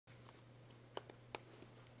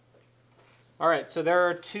All right, so there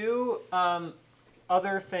are two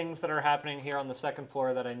other things that are happening here on the second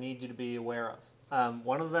floor that I need you to be aware of.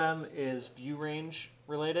 One of them is view range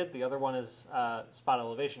related. The other one is spot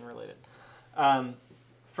elevation related.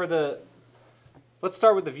 Let's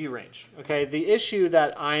start with the view range. Okay, the issue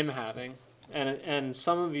that I'm having, and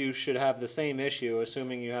some of you should have the same issue,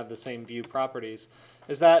 assuming you have the same view properties,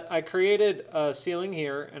 is that I created a ceiling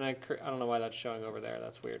here, and I don't know why that's showing over there.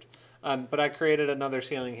 That's weird. But I created another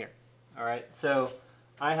ceiling here. All right, so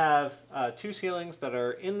I have two ceilings that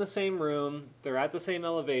are in the same room. They're at the same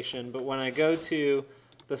elevation, but when I go to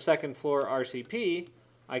the second floor RCP,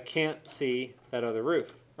 I can't see that other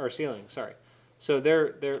roof, or ceiling, sorry. So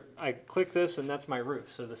I click this and that's my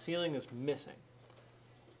roof. So the ceiling is missing.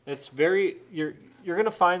 It's you're going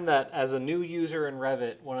to find that as a new user in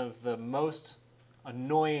Revit, one of the most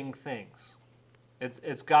annoying things.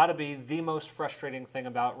 It's got to be the most frustrating thing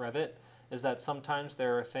about Revit is that sometimes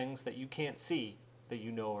there are things that you can't see that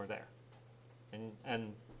you know are there.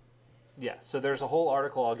 And yeah, so there's a whole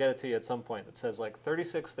article, I'll get it to you at some point, that says like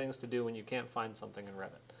 36 things to do when you can't find something in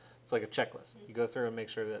Revit. It's like a checklist. You go through and make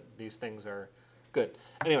sure that these things are good.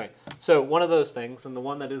 Anyway, so one of those things, and the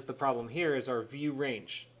one that is the problem here, is our view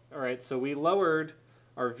range. All right, so we lowered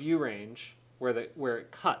our view range where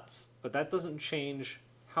it cuts, but that doesn't change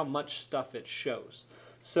how much stuff it shows.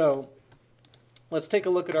 So let's take a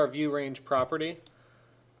look at our view range property,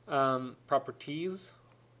 properties,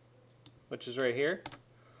 which is right here.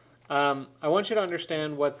 I want you to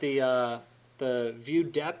understand what the view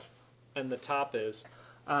depth and the top is.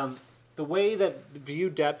 The way that the view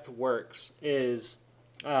depth works is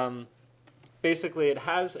basically it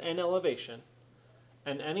has an elevation,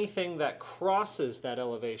 and anything that crosses that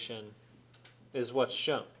elevation is what's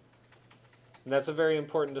shown. And that's a very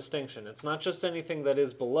important distinction. It's not just anything that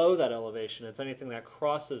is below that elevation, it's anything that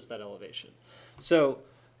crosses that elevation. So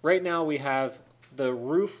right now we have the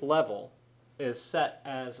roof level is set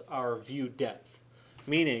as our view depth,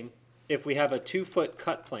 meaning if we have a 2-foot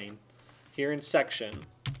cut plane here in section,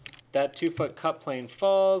 that 2-foot cut plane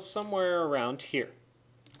falls somewhere around here,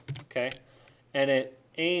 okay? And it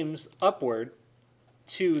aims upward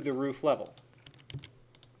to the roof level.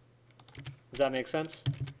 Does that make sense?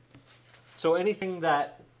 So anything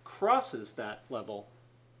that crosses that level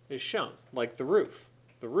is shown, like the roof.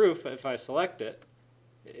 The roof, if I select it,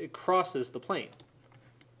 it crosses the plane.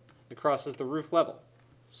 It crosses the roof level.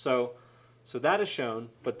 So that is shown,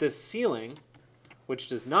 but this ceiling, which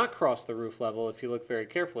does not cross the roof level, if you look very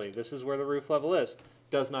carefully, this is where the roof level is,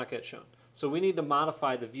 does not get shown. So we need to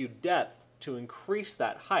modify the view depth to increase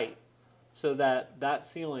that height so that that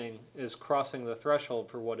ceiling is crossing the threshold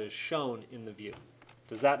for what is shown in the view.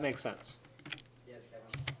 Does that make sense? Yes, Kevin.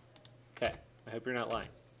 Okay, I hope you're not lying.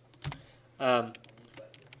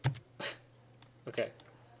 Okay,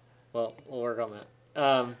 well, we'll work on that.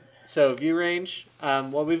 So view range,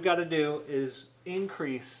 what we've got to do is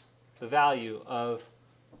increase the value of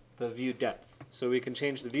the view depth. So we can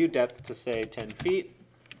change the view depth to say 10 feet,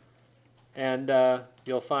 and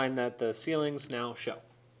you'll find that the ceilings now show.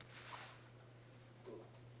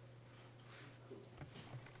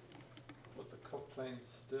 But the cut plane is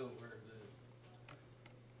still where it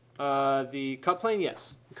is. The cut plane,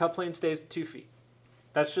 yes. The cut plane stays at 2 feet.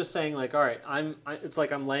 That's just saying like, all right, it's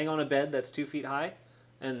like I'm laying on a bed that's 2 feet high,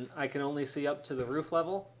 and I can only see up to the roof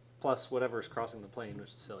level, plus whatever's crossing the plane,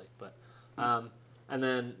 which is silly. But and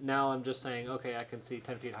then now I'm just saying, okay, I can see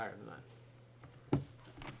 10 feet higher than that.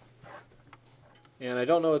 And I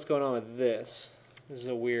don't know what's going on with this. This is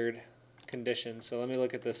a weird condition. So let me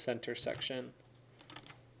look at this center section.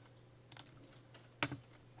 I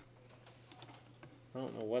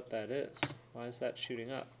don't know what that is. Why is that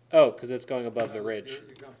shooting up? Oh, because it's going above the ridge.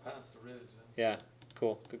 You're going past the ridge. Yeah,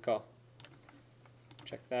 cool. Good call.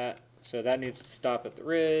 Check that. So that needs to stop at the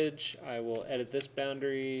ridge. I will edit this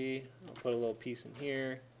boundary. I'll put a little piece in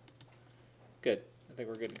here. Good. I think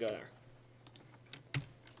we're good to go there.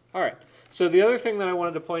 All right. So the other thing that I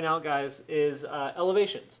wanted to point out, guys, is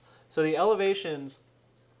elevations. So the elevations,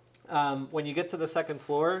 when you get to the second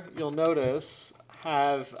floor, you'll notice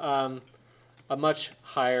have a much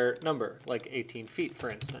higher number, like 18 feet, for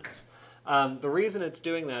instance. The reason it's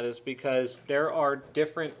doing that is because there are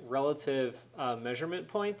different relative measurement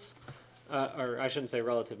points, or I shouldn't say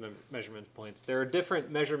relative measurement points. There are different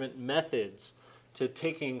measurement methods to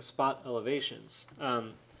taking spot elevations.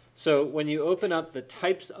 So when you open up the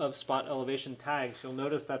types of spot elevation tags, you'll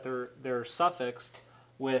notice that they're suffixed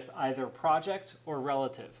with either project or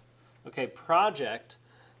relative. Okay, project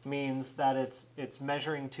means that it's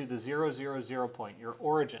measuring to the 000 point, your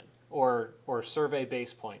origin, or survey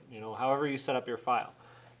base point, you know, however you set up your file.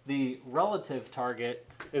 The relative target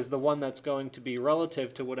is the one that's going to be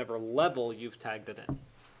relative to whatever level you've tagged it in.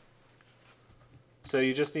 So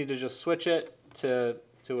you just need to just switch it to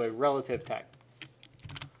a relative tag.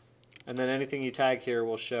 And then anything you tag here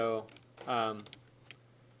will show,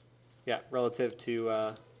 relative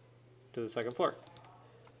to the second floor.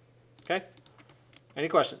 Okay? Any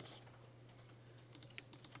questions?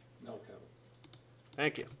 No, Kevin.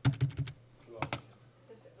 Thank you. You're welcome.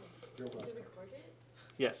 Does it record it?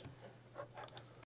 Yes.